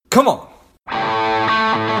Come on.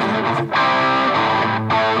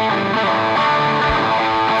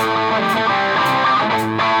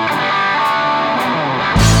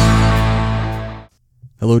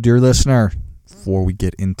 Hello, dear listener. Before we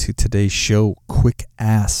get into today's show, quick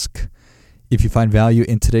ask. If you find value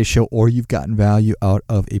in today's show or you've gotten value out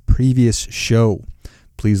of a previous show,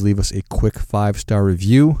 please leave us a quick 5-star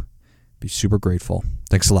review. Be super grateful.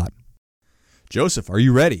 Thanks a lot. Joseph, are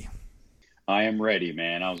you ready? I am ready,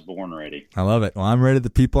 man. I was born ready. I love it. Well, I'm ready. The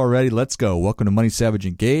people are ready. Let's go. Welcome to Money Savage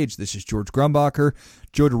Engage. This is George Grumbacher.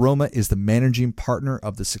 Joe DeRoma is the managing partner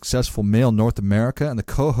of the Successful Male North America and the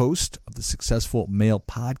co-host of the Successful Male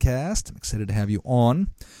podcast. I'm excited to have you on.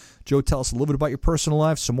 Joe, tell us a little bit about your personal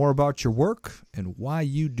life, some more about your work, and why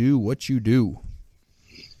you do what you do.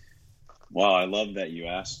 Wow, I love that you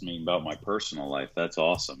asked me about my personal life. That's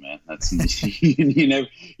awesome, man. That's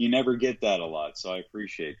you never get that a lot, so I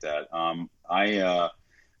appreciate that.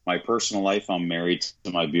 My personal life, I'm married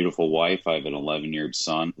to my beautiful wife. I have an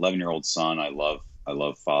 11-year-old son. I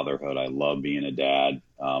love fatherhood. I love being a dad.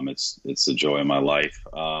 It's the joy of my life.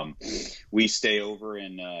 We stay over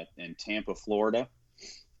in Tampa, Florida.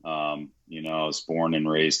 I was born and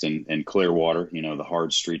raised in Clearwater, the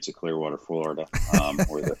hard streets of Clearwater, Florida,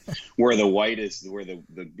 where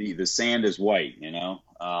the sand is white,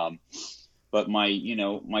 but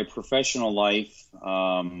my professional life,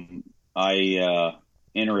 I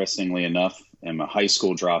interestingly enough, am a high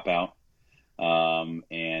school dropout,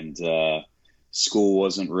 and school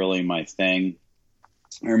wasn't really my thing.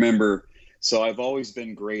 I remember, so I've always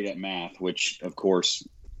been great at math, which of course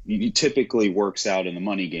typically works out in the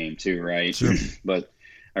money game too, right? Sure. But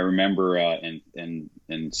I remember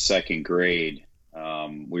in second grade,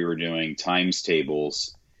 we were doing times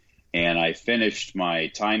tables, and I finished my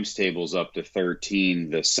times tables up to 13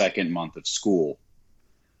 the second month of school.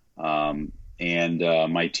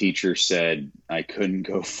 My teacher said I couldn't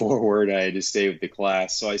go forward. I had to stay with the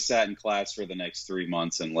class. So I sat in class for the next 3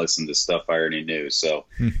 months and listened to stuff I already knew. So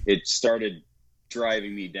it started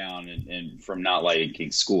driving me down and from not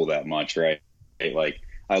liking school that much, right? Like,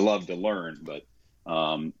 I love to learn, but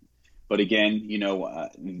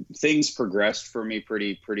again, things progressed for me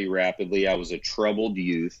pretty rapidly. I was a troubled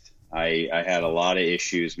youth. I had a lot of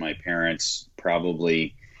issues. My parents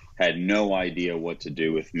probably had no idea what to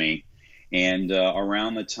do with me. And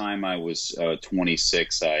around the time I was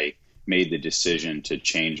 26, I made the decision to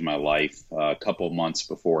change my life a couple months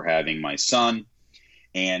before having my son.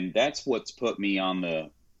 And that's what's put me on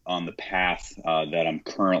the path that I'm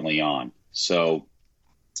currently on. So,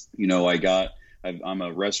 I'm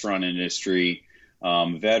a restaurant industry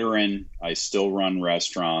veteran. I still run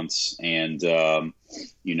restaurants, and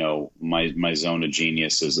my zone of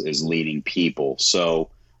genius is leading people. So,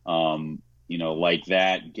 like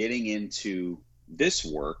that, getting into this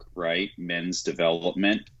work, right? Men's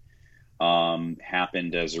development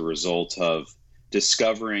happened as a result of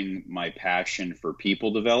discovering my passion for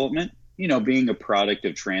people development, being a product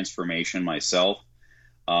of transformation myself.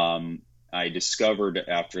 I discovered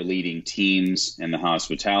after leading teams in the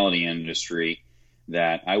hospitality industry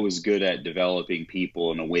that I was good at developing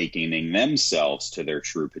people and awakening themselves to their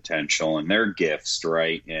true potential and their gifts,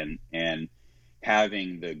 right? And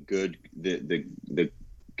having the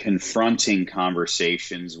confronting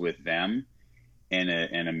conversations with them in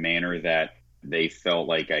a manner that they felt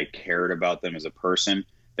like I cared about them as a person,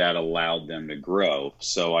 that allowed them to grow.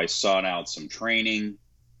 So I sought out some training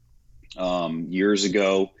years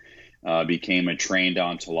ago, became a trained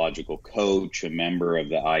ontological coach, a member of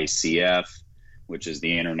the ICF, which is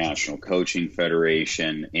the International Coaching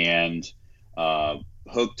Federation, and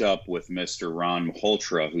hooked up with Mr. Ron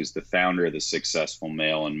Malhotra, who's the founder of the Successful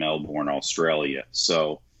Male in Melbourne, Australia.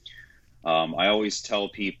 So I always tell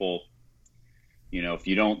people, if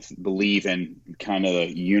you don't believe in kind of the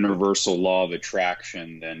universal law of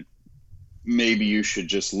attraction, then maybe you should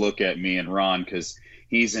just look at me and Ron, because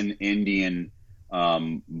he's an Indian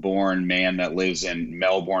born man that lives in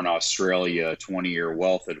Melbourne, Australia, a 20-year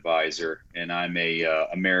wealth advisor, and I'm a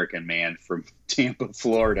American man from Tampa,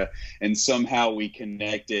 Florida, and somehow we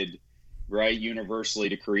connected, right, universally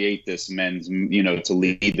to create this men's, to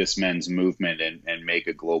lead this men's movement and make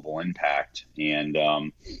a global impact. And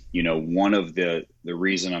one of the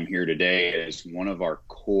reason I'm here today is one of our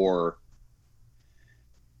core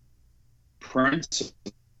principles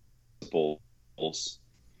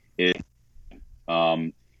is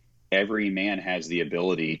every man has the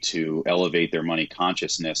ability to elevate their money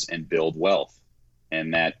consciousness and build wealth,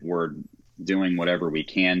 and that we're doing whatever we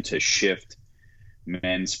can to shift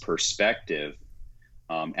men's perspective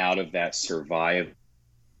out of that survival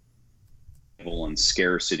and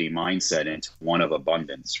scarcity mindset into one of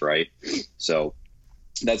abundance, right? So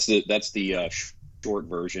that's the short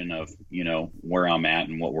version of, you know, where I'm at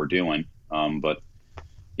and what we're doing. But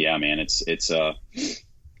yeah, man,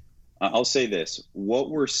 I'll say this: what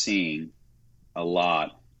we're seeing a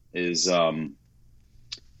lot is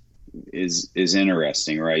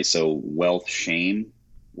interesting, right? So wealth shaming,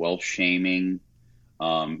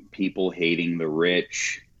 people hating the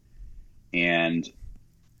rich, and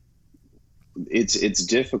it's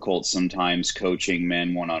difficult sometimes coaching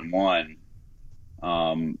men one-on-one,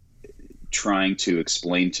 trying to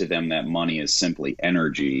explain to them that money is simply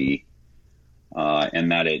energy,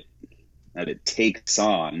 and that it takes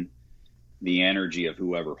on the energy of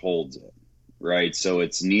whoever holds it, right? So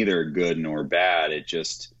it's neither good nor bad. It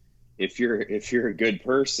just, if you're a good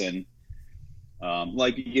person,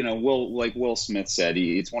 like, you know, Will Smith said,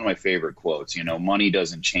 it's one of my favorite quotes, you know, money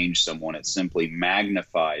doesn't change someone, it simply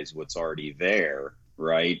magnifies what's already there,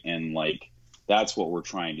 right? And like, that's what we're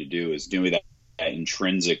trying to do, is doing that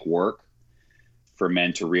intrinsic work for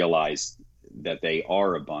men to realize that they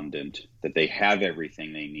are abundant, that they have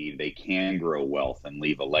everything they need, they can grow wealth and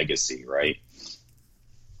leave a legacy, right?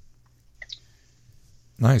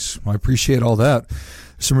 Nice. I appreciate all that.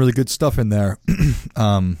 Some really good stuff in there.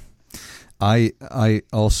 I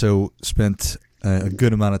also spent a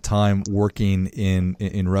good amount of time working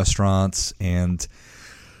in restaurants, and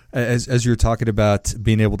as you're talking about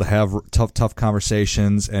being able to have tough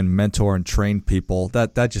conversations and mentor and train people,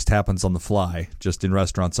 that just happens on the fly, just in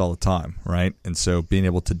restaurants all the time, right? And so being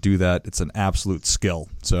able to do that, it's an absolute skill.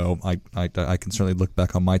 So I can certainly look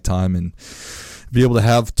back on my time and be able to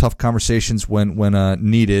have tough conversations when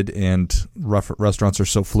needed, and restaurants are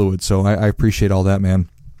so fluid. So I appreciate all that, man.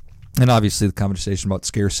 And obviously the conversation about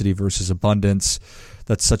scarcity versus abundance,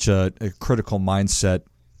 that's such a critical mindset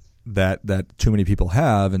that too many people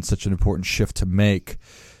have, and such an important shift to make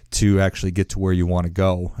to actually get to where you want to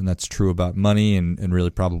go. And that's true about money and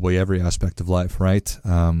really probably every aspect of life, right?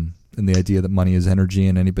 And the idea that money is energy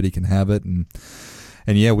and anybody can have it. And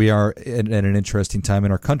yeah, we are at an interesting time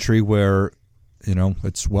in our country where, you know,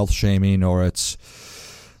 it's wealth shaming, or it's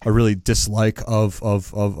a really dislike of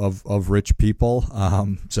rich people.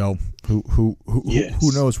 So who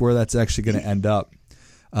knows where that's actually going to end up?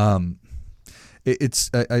 I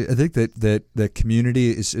think that community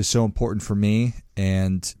is so important for me,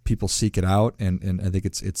 and people seek it out, and I think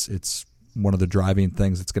it's one of the driving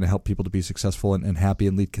things that's going to help people to be successful and happy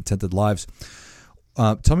and lead contented lives.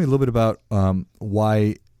 Tell me a little bit about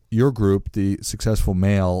why your group, the Successful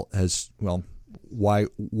Male,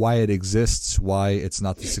 why it exists, why it's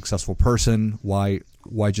not the successful person, why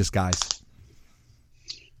just guys?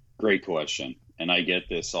 Great question. And I get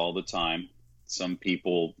this all the time. Some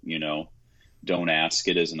people, you know, don't ask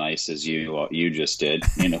it as nice as you just did.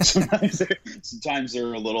 You know, sometimes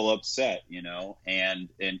they're a little upset, you know, and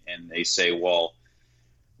they say, well,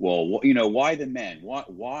 you know, why the men?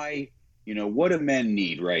 Why, you know, what do men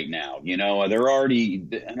need right now? You know, they're already,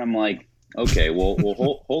 and I'm like, okay, well,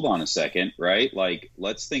 hold on a second, right? Like,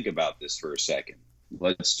 let's think about this for a second.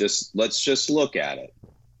 Let's just look at it,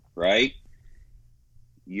 right?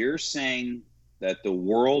 You're saying that the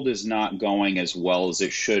world is not going as well as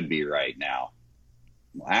it should be right now.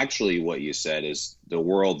 Well, actually, what you said is the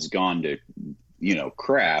world's gone to, you know,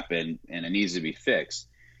 crap, and it needs to be fixed.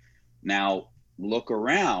 Now, look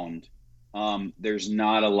around. There's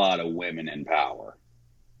not a lot of women in power.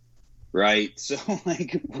 Right. So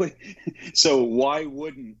so why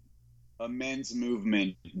wouldn't a men's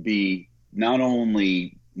movement be not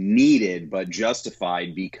only needed, but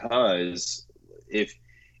justified? Because if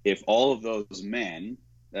all of those men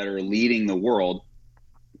that are leading the world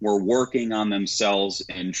were working on themselves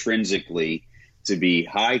intrinsically to be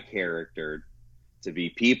high charactered, to be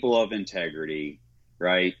people of integrity,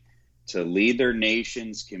 right, to lead their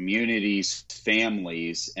nations, communities,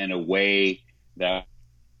 families in a way that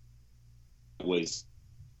will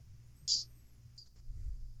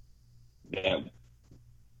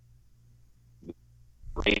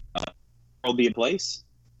be in place.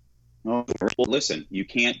 Well, listen, you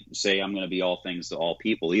can't say I'm going to be all things to all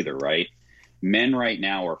people either, right? Men right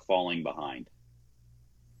now are falling behind.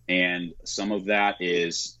 And some of that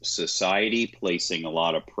is society placing a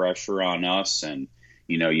lot of pressure on us. And,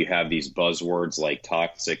 you know, you have these buzzwords like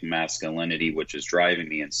toxic masculinity, which is driving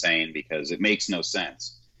me insane because it makes no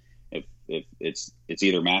sense. If it's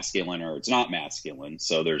either masculine or it's not masculine.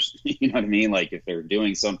 So there's, you know what I mean? Like, if they're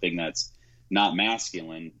doing something that's not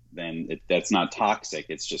masculine, then that's not toxic.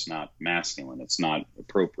 It's just not masculine. It's not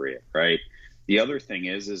appropriate, right? The other thing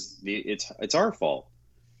is it's our fault.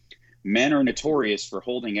 Men are notorious for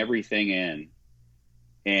holding everything in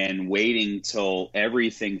and waiting till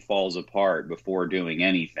everything falls apart before doing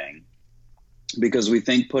anything, because we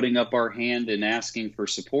think putting up our hand and asking for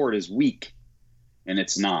support is weak, and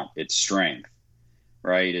it's not. It's strength,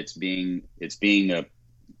 right? It's being a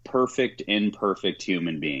perfect, imperfect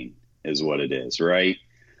human being is what it is, right?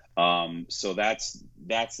 So that's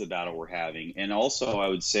the battle we're having. And also, I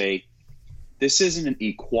would say this isn't an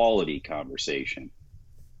equality conversation,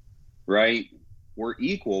 right? We're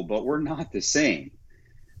equal, but we're not the same.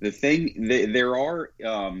 There are,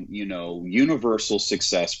 universal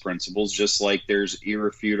success principles, just like there's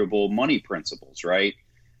irrefutable money principles, right?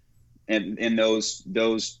 And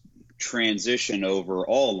those transition over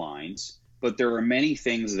all lines, but there are many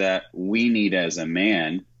things that we need as a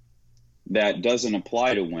man that doesn't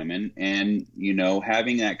apply to women. And,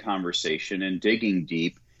 having that conversation and digging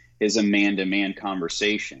deep is a man-to-man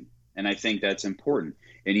conversation. And I think that's important.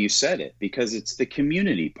 And you said it, because it's the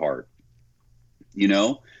community part,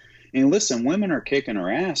 And listen, women are kicking our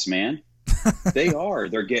ass, man. They are.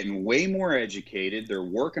 They're getting way more educated. They're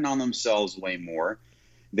working on themselves way more.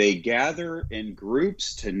 They gather in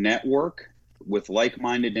groups to network with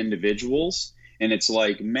like-minded individuals. And it's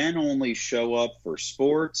like men only show up for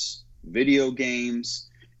sports, video games,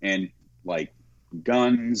 and like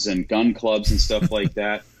guns and gun clubs and stuff like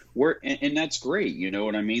that. And that's great. You know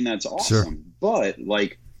what I mean? That's awesome. Sure. But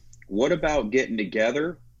like, what about getting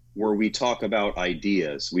together where we talk about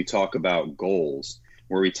ideas, we talk about goals,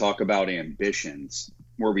 where we talk about ambitions,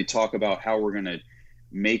 where we talk about how we're going to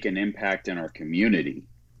make an impact in our community,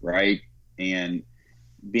 right? And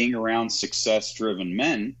being around success-driven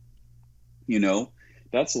men,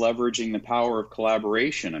 that's leveraging the power of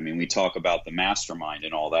collaboration. I mean, we talk about the mastermind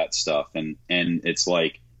and all that stuff, and it's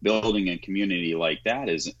like building a community like that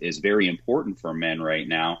is very important for men right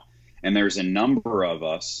now. And there's a number of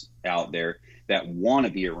us out there that want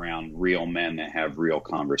to be around real men that have real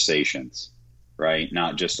conversations, right?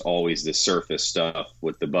 Not just always the surface stuff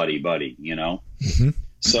with the buddy, Mm-hmm.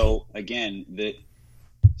 So again, the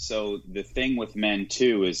thing with men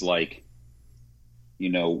too is like,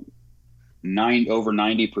 over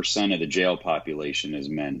 90% of the jail population is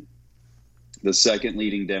men. The second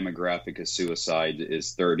leading demographic of suicide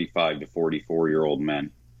is 35 to 44-year-old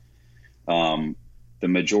men. The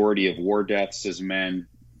majority of war deaths is men.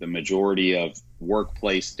 The majority of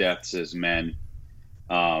workplace deaths is men.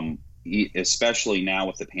 Especially now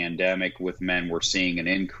with the pandemic, with men, we're seeing an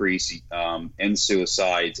increase in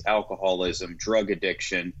suicides, alcoholism, drug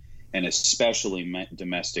addiction, and especially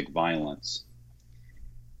domestic violence.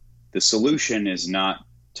 The solution is not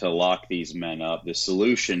to lock these men up. The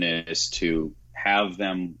solution is to have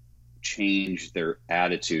them change their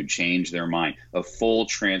attitude, change their mind, a full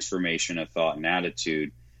transformation of thought and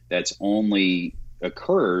attitude that's only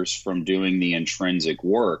occurs from doing the intrinsic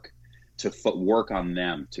work to work on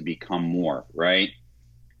them to become more, right?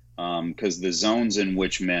 Because the zones in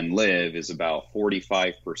which men live is about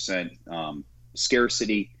 45%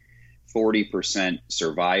 scarcity, 40%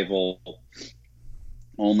 survival,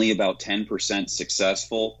 only about 10%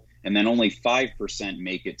 successful, and then only 5%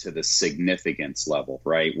 make it to the significance level,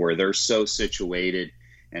 right? Where they're so situated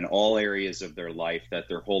in all areas of their life that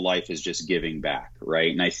their whole life is just giving back,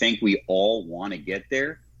 right? And I think we all want to get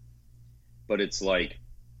there, but it's like,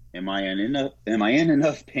 am I in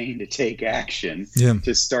enough pain to take action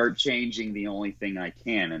to start changing the only thing I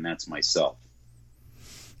can, and that's myself.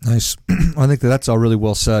 Nice. I think that's all really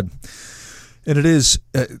well said. And it is,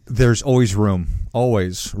 there's always room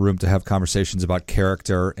to have conversations about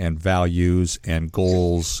character and values and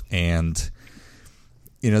goals. And,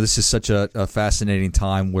 this is such a fascinating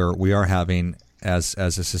time where we are having, as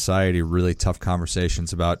a society, really tough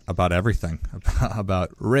conversations about everything,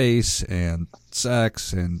 about race and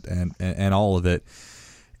sex and all of it.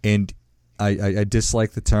 And I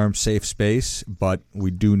dislike the term safe space, but we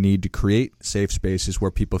do need to create safe spaces where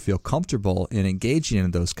people feel comfortable in engaging in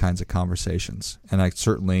those kinds of conversations. And I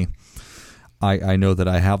certainly, I know that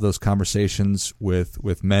I have those conversations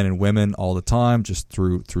with men and women all the time, just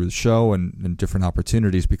through the show and different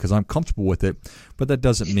opportunities, because I'm comfortable with it. But that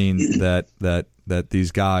doesn't mean that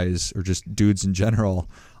these guys, or just dudes in general,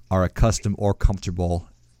 are accustomed or comfortable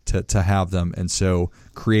to have them. And so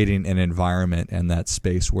creating an environment and that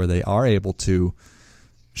space where they are able to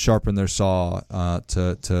sharpen their saw,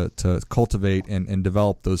 to cultivate and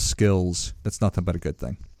develop those skills, that's nothing but a good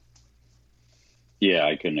thing. Yeah,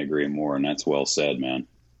 I couldn't agree more, and that's well said, man.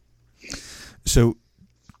 So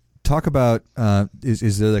talk about,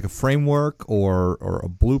 is there like a framework or a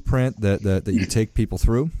blueprint that you take people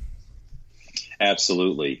through?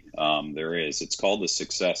 Absolutely. There is. It's called the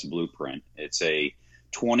Success Blueprint. It's a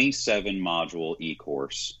 27 module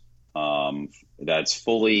e-course that's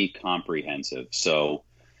fully comprehensive. So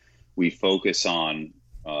we focus on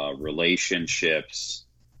relationships,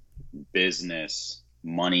 business,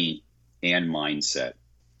 money, and mindset.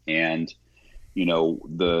 And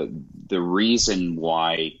the reason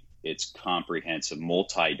why it's comprehensive,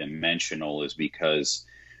 multidimensional, is because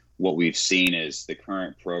what we've seen is the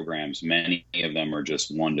current programs, many of them are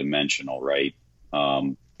just one-dimensional, right?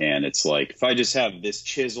 And it's like, if I just have this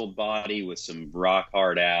chiseled body with some rock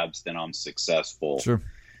hard abs, then I'm successful. Sure.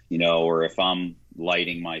 Or if I'm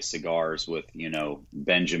lighting my cigars with,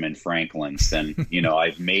 Benjamin Franklin's, then,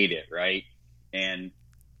 I've made it, right? And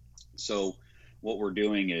so what we're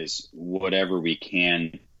doing is whatever we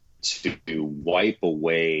can to wipe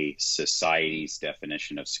away society's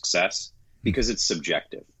definition of success, because it's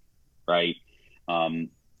subjective, right?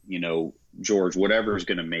 George, whatever is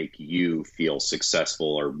going to make you feel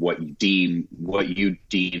successful, or what you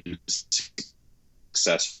deem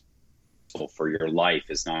successful for your life,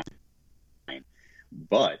 is not fine.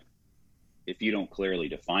 But if you don't clearly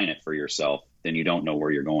define it for yourself, then you don't know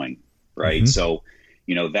where you're going, right? Mm-hmm. So,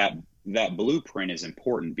 that blueprint is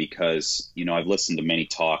important, because, I've listened to many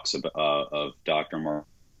talks of Dr.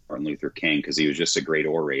 Martin Luther King, because he was just a great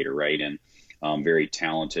orator, right? And very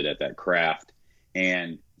talented at that craft.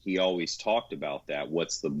 And he always talked about that.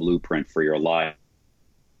 What's the blueprint for your life?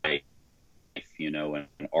 And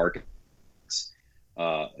architects,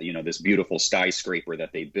 this beautiful skyscraper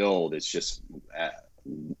that they build is just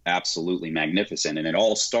absolutely magnificent. And it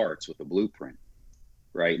all starts with a blueprint,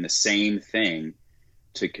 right? And the same thing,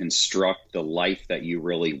 to construct the life that you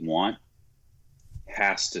really want,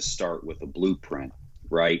 has to start with a blueprint,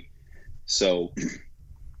 right? So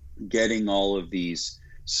getting all of these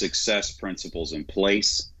success principles in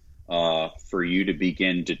place for you to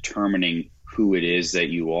begin determining who it is that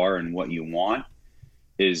you are and what you want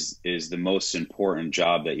is the most important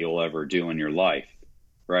job that you'll ever do in your life,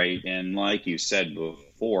 right? And like you said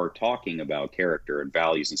before, talking about character and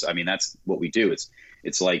values, and so, that's what we do.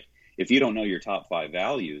 It's like, if you don't know your top 5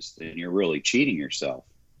 values, then you're really cheating yourself.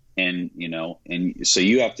 And so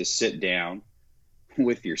you have to sit down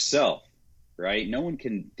with yourself, right? No one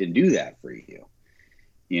can do that for you.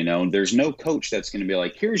 There's no coach that's going to be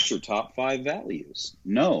like, here's your top 5 values.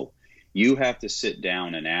 No, you have to sit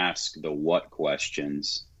down and ask the what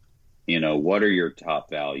questions. What are your top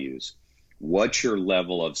values? What's your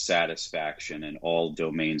level of satisfaction in all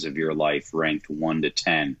domains of your life, ranked 1 to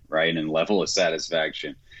 10, right? And level of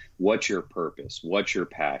satisfaction. What's your purpose? What's your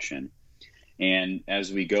passion? And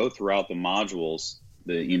as we go throughout the modules,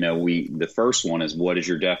 the first one is, what is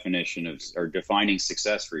your definition of, or defining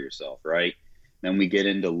success for yourself, right? Then we get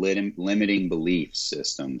into limiting belief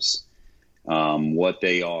systems, what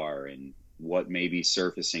they are and what may be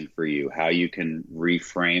surfacing for you, how you can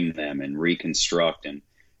reframe them and reconstruct and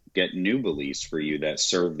get new beliefs for you that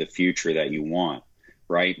serve the future that you want,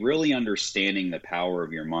 right? Really understanding the power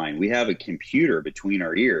of your mind. We have a computer between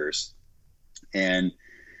our ears, and,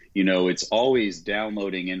 it's always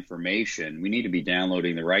downloading information. We need to be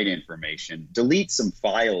downloading the right information. Delete some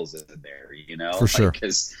files in there, For sure.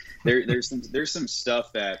 Because there's some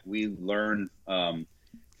stuff that we learn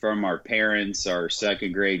from our parents, our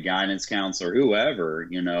second grade guidance counselor, whoever,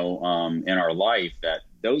 in our life, that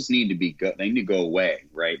those need to go away,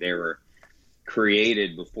 right? They were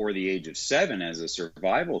created before the age of 7 as a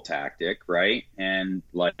survival tactic, right? And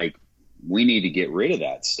we need to get rid of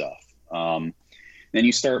that stuff. Then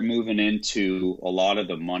you start moving into a lot of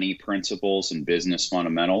the money principles and business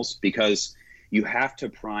fundamentals, because you have to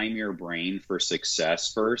prime your brain for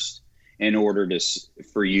success first in order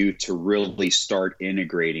for you to really start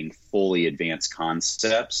integrating fully advanced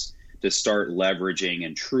concepts, to start leveraging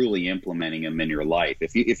and truly implementing them in your life.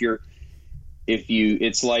 It's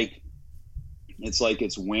like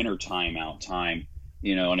it's winter time out time,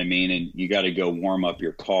 you know what I mean? And you got to go warm up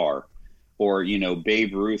your car. Or,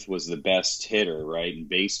 Babe Ruth was the best hitter, right, in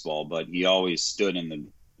baseball, but he always stood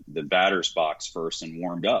in the batter's box first and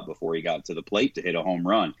warmed up before he got to the plate to hit a home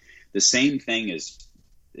run. The same thing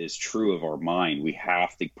is true of our mind. We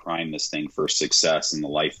have to prime this thing for success in the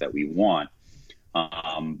life that we want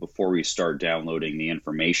before we start downloading the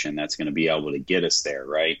information that's going to be able to get us there,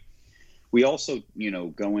 right? We also,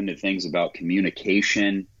 go into things about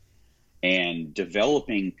communication and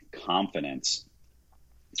developing confidence.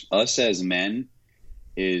 Us as men,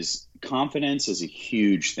 confidence is a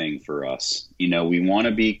huge thing for us. We want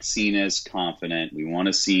to be seen as confident. We want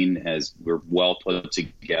to seen as we're well put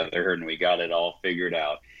together and we got it all figured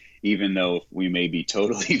out, even though we may be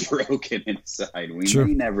totally broken inside. We Sure.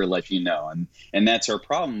 may never let you know. And that's our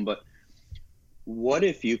problem. But what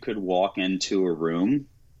if you could walk into a room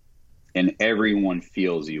and everyone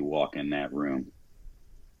feels you walk in that room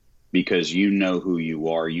because you know who you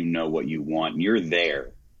are, you know what you want, and you're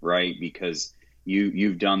there, right? Because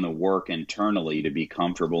you've done the work internally to be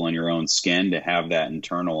comfortable in your own skin, to have that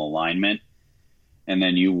internal alignment. And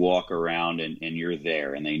then you walk around and you're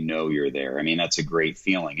there and they know you're there. I mean, that's a great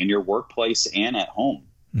feeling in your workplace and at home,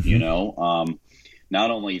 you know. Not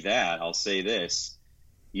only that, I'll say this,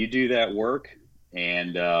 you do that work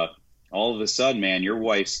and all of a sudden, man, your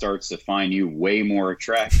wife starts to find you way more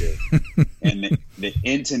attractive and the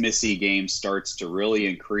intimacy game starts to really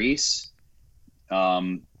increase,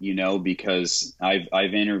 you know, because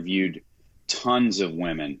I've interviewed tons of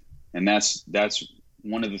women, and that's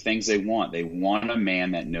one of the things they want. They want a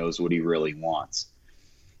man that knows what he really wants.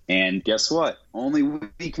 And guess what? Only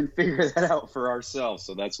we can figure that out for ourselves.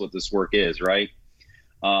 So that's what this work is, right?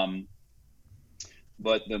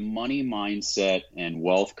 But the money mindset and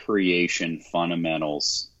wealth creation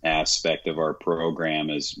fundamentals aspect of our program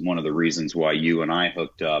is one of the reasons why you and I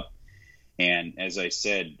hooked up. And as I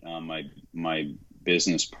said, my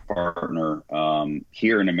business partner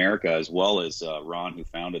here in America, as well as Ron, who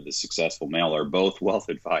founded The Successful Male, are both wealth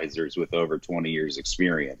advisors with over 20 years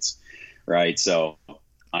experience, right? So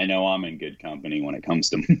I know I'm in good company when it comes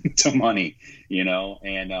to to money, you know,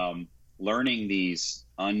 and learning these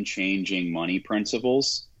unchanging money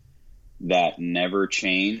principles that never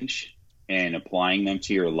change and applying them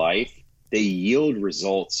to your life, they yield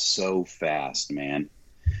results so fast, man.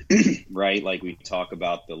 Right? Like we talk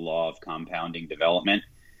about the law of compounding development,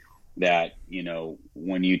 that, you know,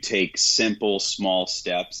 when you take simple, small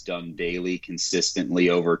steps done daily, consistently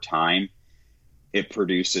over time, it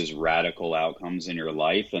produces radical outcomes in your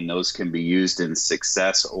life. And those can be used in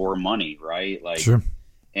success or money, right? Like, sure.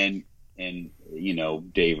 And, you know,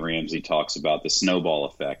 Dave Ramsey talks about the snowball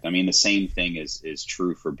effect. I mean, the same thing is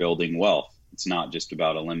true for building wealth. It's not just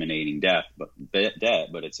about eliminating debt, but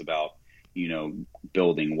it's about, you know,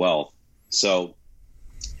 building wealth. So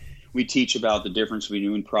we teach about the difference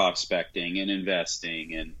between prospecting and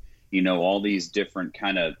investing and, you know, all these different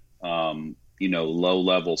kind of, you know, low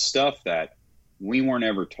level stuff that we weren't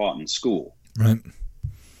ever taught in school. Right.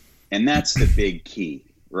 And that's the big key,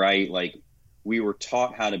 right? Like we were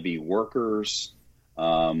taught how to be workers.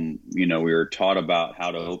 You know, we were taught about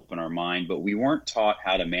how to open our mind, but we weren't taught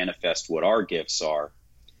how to manifest what our gifts are.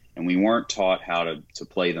 And we weren't taught how to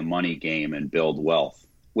play the money game and build wealth,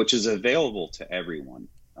 which is available to everyone.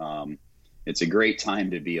 It's a great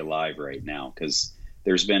time to be alive right now because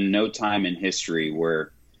there's been no time in history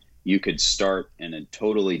where you could start in a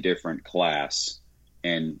totally different class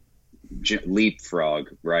and leapfrog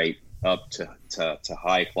right up to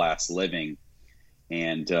high class living.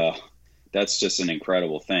 And that's just an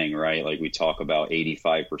incredible thing, right? Like we talk about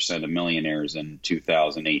 85% of millionaires in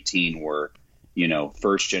 2018 were, you know,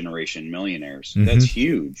 first generation millionaires. Mm-hmm. That's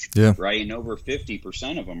huge, yeah. Right? And over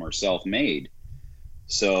 50% of them are self-made.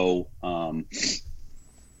 So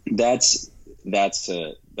that's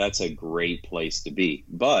a great place to be.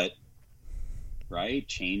 But, right,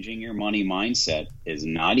 changing your money mindset is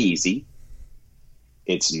not easy.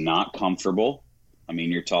 It's not comfortable. I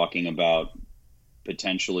mean, you're talking about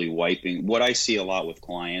potentially wiping. What I see a lot with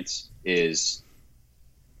clients is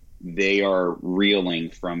they are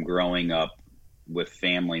reeling from growing up with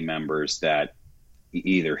family members that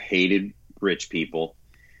either hated rich people,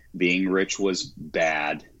 being rich was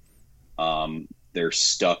bad. They're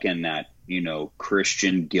stuck in that, you know,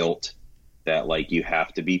 Christian guilt that like you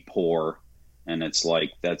have to be poor. And it's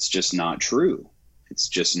like, that's just not true. It's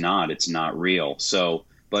just not, it's not real. So,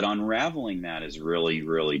 but unraveling that is really,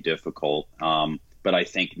 really difficult. But I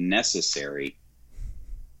think necessary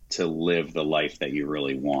to live the life that you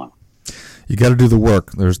really want. You got to do the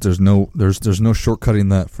work. There's no shortcutting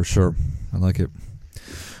that for sure. I like it.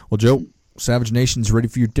 Well, Joe, Savage Nation's ready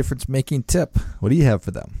for your difference making tip. What do you have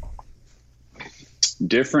for them?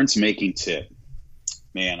 Difference making tip,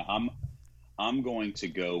 man. I'm going to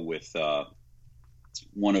go with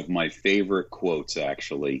one of my favorite quotes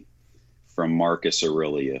actually from Marcus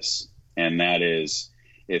Aurelius, and that is,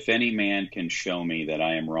 "If any man can show me that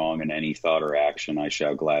I am wrong in any thought or action, I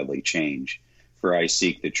shall gladly change, for I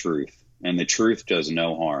seek the truth. And the truth does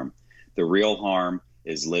no harm. The real harm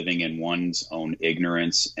is living in one's own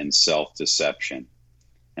ignorance and self-deception."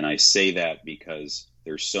 And I say that because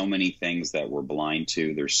there's so many things that we're blind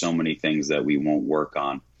to. There's so many things that we won't work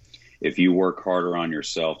on. If you work harder on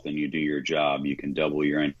yourself than you do your job, you can double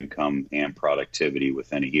your income and productivity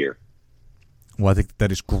within a year. Well, I think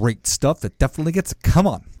that is great stuff. That definitely gets it. Come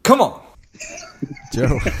on.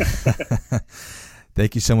 Joe.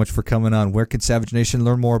 Thank you so much for coming on. Where can Savage Nation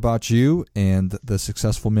learn more about you and the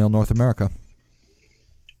Successful Male North America?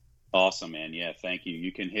 Awesome, man. Yeah, thank you.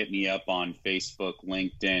 You can hit me up on Facebook,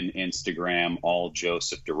 LinkedIn, Instagram, all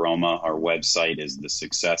Joseph DeRoma. Our website is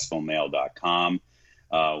thesuccessfulmale.com.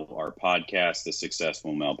 Our podcast, The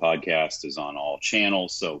Successful Male Podcast, is on all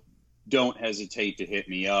channels. So don't hesitate to hit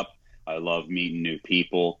me up. I love meeting new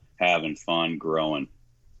people, having fun, growing.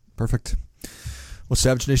 Perfect. Well,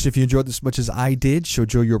 Savage Nation, if you enjoyed this as much as I did, show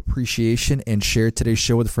Joe your appreciation and share today's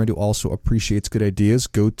show with a friend who also appreciates good ideas.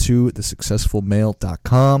 Go to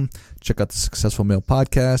thesuccessfulmale.com. Check out the Successful Male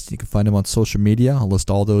Podcast. You can find him on social media. I'll list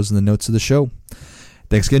all those in the notes of the show.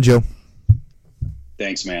 Thanks again, Joe.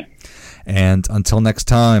 Thanks, man. And until next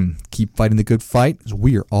time, keep fighting the good fight, as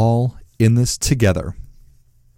we are all in this together.